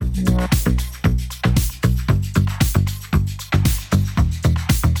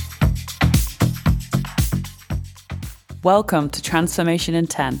Welcome to Transformation in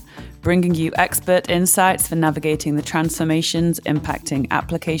 10, bringing you expert insights for navigating the transformations impacting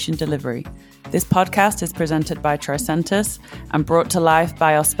application delivery. This podcast is presented by Tricentis and brought to life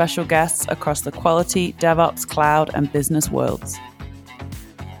by our special guests across the quality, DevOps, cloud, and business worlds.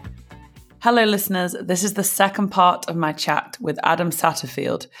 Hello, listeners. This is the second part of my chat with Adam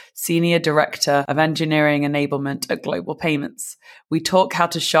Satterfield, Senior Director of Engineering Enablement at Global Payments. We talk how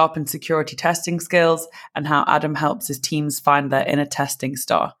to sharpen security testing skills and how Adam helps his teams find their inner testing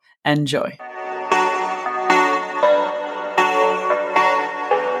star. Enjoy.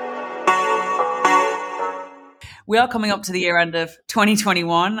 We are coming up to the year end of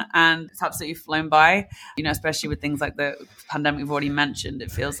 2021 and it's absolutely flown by, especially with things like the pandemic we've already mentioned.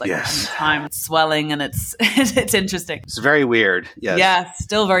 It feels like time swelling and it's interesting. It's very weird. Yes. Yeah,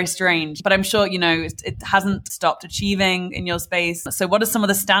 still very strange. But I'm sure, it hasn't stopped achieving in your space. So what are some of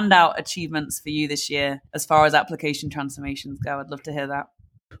the standout achievements for you this year as far as application transformations go? I'd love to hear that.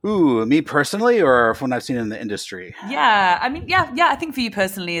 Ooh, me personally or from what I've seen in the industry? Yeah. I mean, yeah. I think for you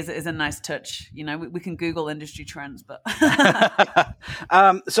personally is a nice touch. We can Google industry trends, but.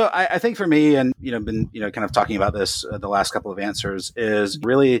 So I think for me, and, been, kind of talking about this, the last couple of answers is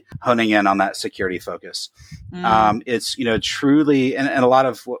really honing in on that security focus. It's, truly, and a lot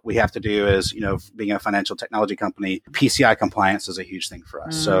of what we have to do is, being a financial technology company, PCI compliance is a huge thing for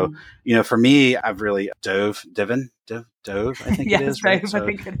us. So, for me, I've really dove, I think it is. Right? So I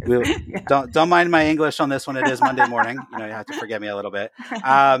think it is. Don't mind my English on this one. It is Monday morning. You have to forgive me a little bit.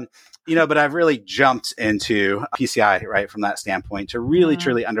 But I've really jumped into PCI, right, from that standpoint to really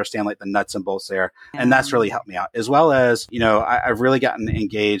truly understand like the nuts and bolts there. And that's really helped me out, as well as, I've really gotten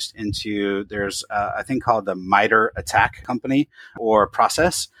engaged into, there's a thing called the MITRE ATT&CK company or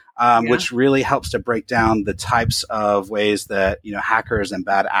process. Which really helps to break down the types of ways that, hackers and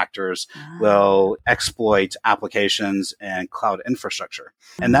bad actors will exploit applications and cloud infrastructure.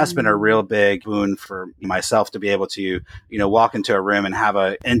 And that's been a real big boon for myself to be able to, walk into a room and have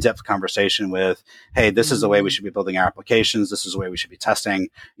an in-depth conversation with, hey, this is the way we should be building our applications. This is the way we should be testing,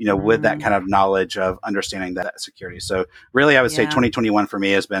 with that kind of knowledge of understanding that security. So really, I would say 2021 for me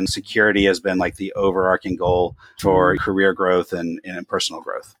has been like the overarching goal for career growth and personal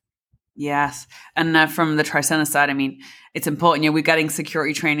growth. Yes. And from the Tricentis side, I mean, it's important. We're getting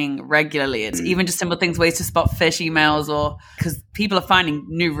security training regularly. It's even just simple things, ways to spot phish emails, or because people are finding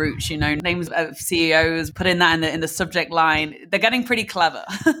new routes, names of CEOs, put in that in the subject line. They're getting pretty clever.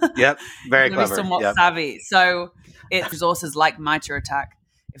 Yep. Very clever. Somewhat savvy. So it's resources like MITRE ATT&CK,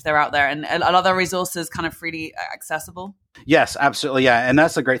 if they're out there, and a lot of the resources kind of freely accessible. Yes, absolutely. Yeah. And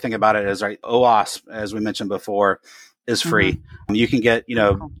that's the great thing about it is, right, OWASP, as we mentioned before, is free. You can get,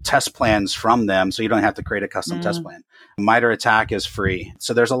 test plans from them, so you don't have to create a custom test plan. MITRE ATT&CK is free.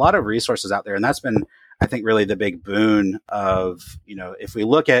 So there's a lot of resources out there. And that's been, I think, really the big boon of, if we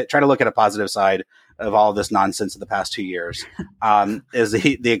try to look at a positive side of all of this nonsense of the past 2 years, is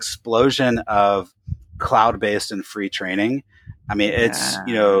the explosion of cloud-based and free training. I mean, it's,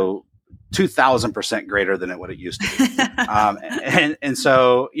 2,000% greater than what it used to be. And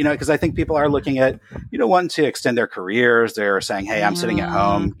so, because I think people are looking at, wanting to extend their careers. They're saying, hey, I'm sitting at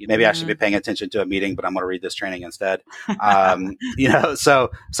home. Maybe I should be paying attention to a meeting, but I'm going to read this training instead. So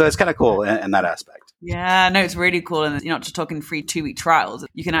it's kind of cool in that aspect. Yeah, no, it's really cool. And you're not just talking free 2-week trials.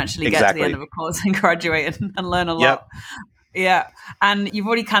 You can actually get to the end of a course and graduate and learn a lot. Yep. Yeah. And you've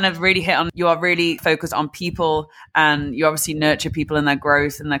already kind of really hit on, you are really focused on people and you obviously nurture people in their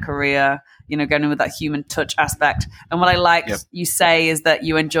growth and their career, going with that human touch aspect. And what I liked you say is that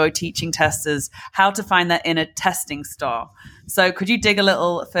you enjoy teaching testers how to find their inner testing star. So could you dig a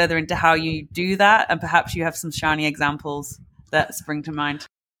little further into how you do that? And perhaps you have some shiny examples that spring to mind.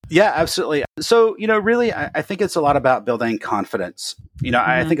 Yeah, absolutely. So, really, I think it's a lot about building confidence.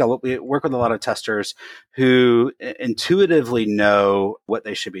 I think we work with a lot of testers who intuitively know what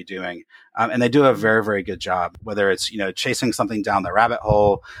they should be doing. And they do a very, very good job, whether it's, chasing something down the rabbit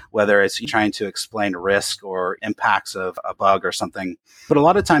hole, whether it's trying to explain risk or impacts of a bug or something. But a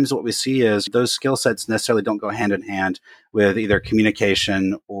lot of times what we see is those skill sets necessarily don't go hand in hand with either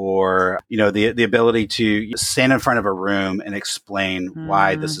communication or, the ability to stand in front of a room and explain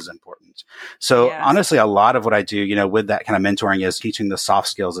why this is important. So honestly, a lot of what I do, with that kind of mentoring is teaching the soft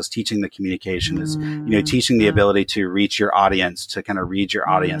skills, is teaching the communication, is, teaching the ability to reach your audience, to kind of read your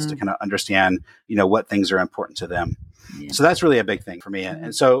audience, to kind of understand, what things are important to them. Yeah. So that's really a big thing for me.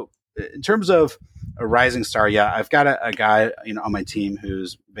 And so in terms of a rising star, I've got a guy, on my team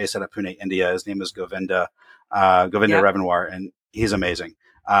who's based out of Pune, India. His name is Govinda Revanwar, and he's amazing.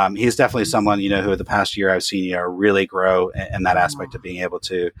 He's definitely someone, who the past year I've seen, really grow in that aspect of being able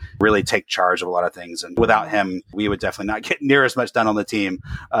to really take charge of a lot of things. And without him, we would definitely not get near as much done on the team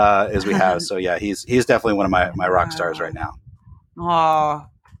as we have. So yeah, he's definitely one of my rock stars right now. Oh,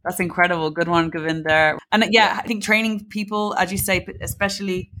 that's incredible. Good one, Govinder. And I think training people, as you say,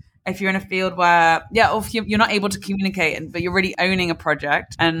 especially if you're in a field where, or if you're not able to communicate, but you're really owning a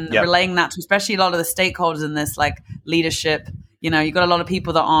project and relaying that to especially a lot of the stakeholders in this, like leadership, you've got a lot of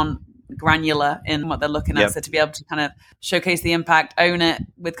people that aren't granular in what they're looking at. So to be able to kind of showcase the impact, own it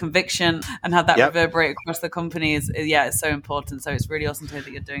with conviction and have that reverberate across the company is so important. So it's really awesome to hear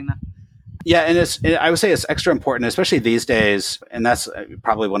that you're doing that. Yeah, and I would say it's extra important, especially these days, and that's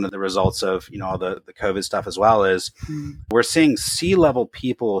probably one of the results of all the COVID stuff as well, is we're seeing C-level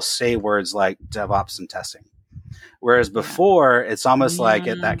people say words like DevOps and testing. Whereas before, it's almost like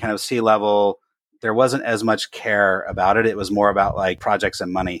at that kind of C-level, there wasn't as much care about it. It was more about like projects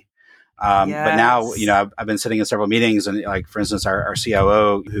and money. But now, I've been sitting in several meetings and like, for instance, our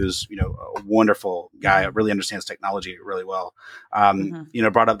COO, who's, a wonderful guy, really understands technology really well,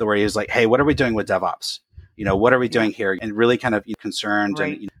 brought up the where he was like, hey, what are we doing with DevOps? What are we doing here? And really kind of concerned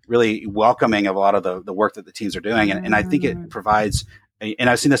and really welcoming of a lot of the work that the teams are doing. And I think it provides, and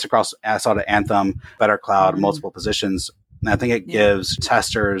I've seen this across Anthem, Better Cloud, multiple positions. And I think it gives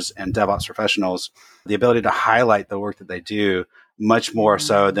testers and DevOps professionals the ability to highlight the work that they do much more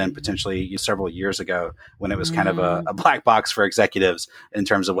so than potentially several years ago when it was kind of a black box for executives in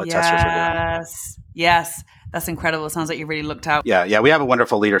terms of what testers were doing. Yes, that's incredible. It sounds like you really looked out. Yeah, we have a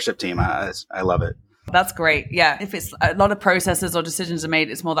wonderful leadership team. I love it. That's great. Yeah, if it's a lot of processes or decisions are made,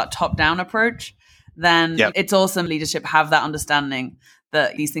 it's more that top-down approach, then it's awesome leadership have that understanding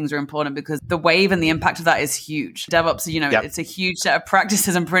that these things are important because the wave and the impact of that is huge. DevOps, it's a huge set of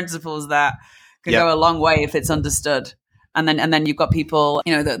practices and principles that can go a long way if it's understood. And then you've got people,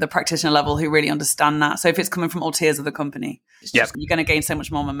 the practitioner level who really understand that. So if it's coming from all tiers of the company, you're going to gain so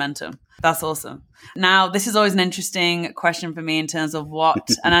much more momentum. That's awesome. Now, this is always an interesting question for me in terms of what,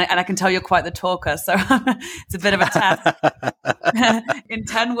 and I can tell you're quite the talker, so it's a bit of a test. In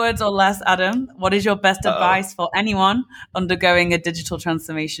 10 words or less, Adam, what is your best advice for anyone undergoing a digital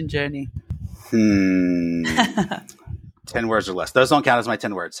transformation journey? 10 words or less. Those don't count as my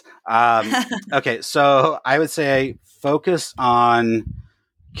 10 words. Okay, so I would say focus on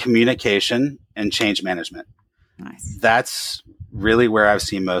communication and change management. Nice. That's really where I've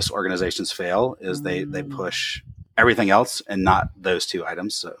seen most organizations fail is they push everything else and not those two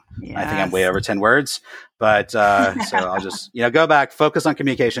items. So I think I'm way over 10 words, but so I'll just go back, focus on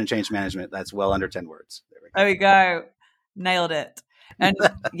communication and change management. That's well under 10 words. There we go. Nailed it. And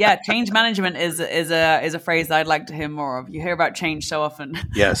change management is a phrase that I'd like to hear more of. You hear about change so often.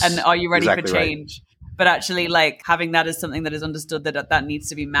 Yes. And are you ready for change? Right. But actually, like having that as something that is understood that needs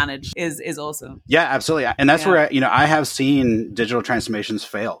to be managed is awesome. Yeah, absolutely. And that's where I have seen digital transformations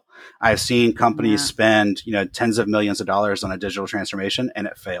fail. I've seen companies spend tens of millions of dollars on a digital transformation and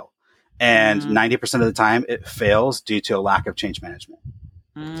it fail. And 90% of the time, it fails due to a lack of change management.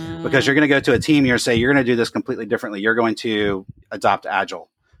 Because you're going to go to a team, you're saying you're going to do this completely differently. You're going to adopt Agile,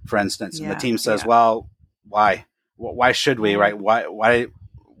 for instance. And the team says, well, why? Why should we, right?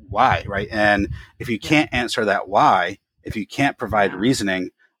 Why, right? And if you can't answer that why, if you can't provide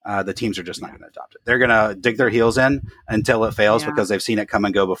reasoning, the teams are just not going to adopt it. They're going to dig their heels in until it fails because they've seen it come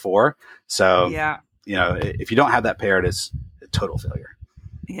and go before. So, if you don't have that paired, it's a total failure.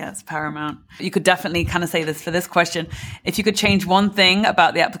 Yeah, it's paramount. You could definitely kind of say this for this question. If you could change one thing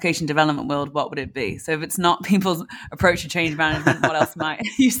about the application development world, what would it be? So if it's not people's approach to change management, what else might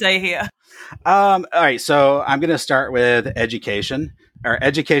you say here? All right. So I'm going to start with education. Our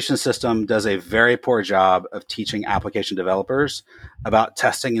education system does a very poor job of teaching application developers about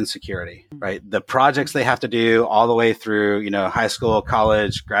testing and security, right? The projects they have to do all the way through, high school,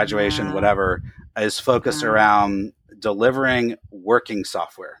 college, graduation, whatever, is focused around delivering working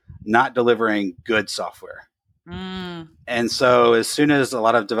software, not delivering good software. And so as soon as a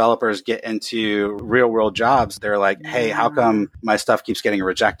lot of developers get into real world jobs, they're like, hey, how come my stuff keeps getting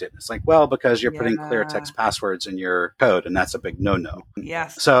rejected? It's like, well, because you're putting clear text passwords in your code, and that's a big no-no.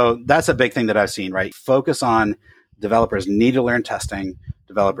 Yes. So that's a big thing that I've seen, right? Focus on developers need to learn testing.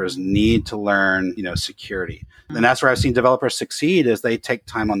 Developers need to learn, security. And that's where I've seen developers succeed is they take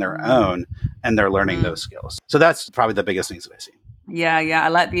time on their own and they're learning those skills. So that's probably the biggest things that I see. Yeah. I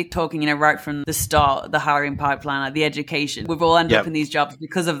like the talking, right from the start, the hiring pipeline, like the education. We've all ended up in these jobs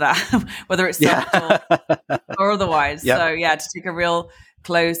because of that, whether it's or otherwise. So to take a real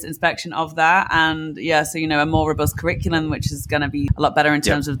close inspection of that. And so, a more robust curriculum, which is going to be a lot better in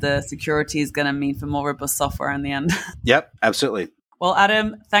terms of the security is going to mean for more robust software in the end. Yep, absolutely. Well,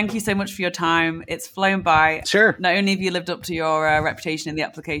 Adam, thank you so much for your time. It's flown by. Sure. Not only have you lived up to your reputation in the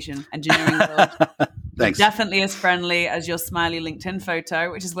application engineering world, thanks. Definitely as friendly as your smiley LinkedIn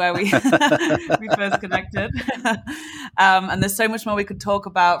photo, which is where we we first connected. And there's so much more we could talk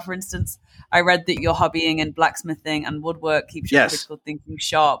about. For instance, I read that you're hobbying in blacksmithing and woodwork keeps your critical thinking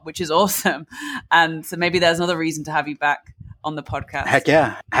sharp, which is awesome. And so maybe there's another reason to have you back on the podcast. Heck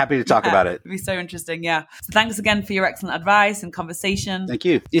yeah. Happy to talk about it. It'd be so interesting. Yeah. So thanks again for your excellent advice and conversation. Thank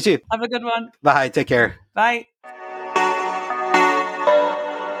you. You too. Have a good one. Bye. Take care. Bye.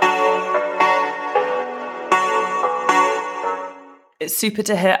 It's super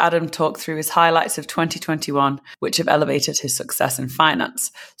to hear Adam talk through his highlights of 2021, which have elevated his success in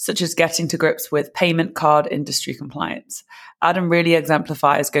finance, such as getting to grips with payment card industry compliance. Adam really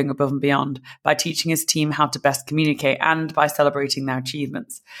exemplifies going above and beyond by teaching his team how to best communicate and by celebrating their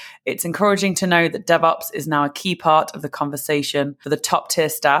achievements. It's encouraging to know that DevOps is now a key part of the conversation for the top tier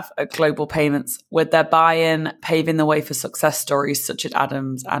staff at Global Payments, with their buy-in paving the way for success stories such as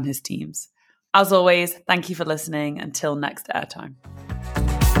Adam's and his teams. As always, thank you for listening. Until next airtime.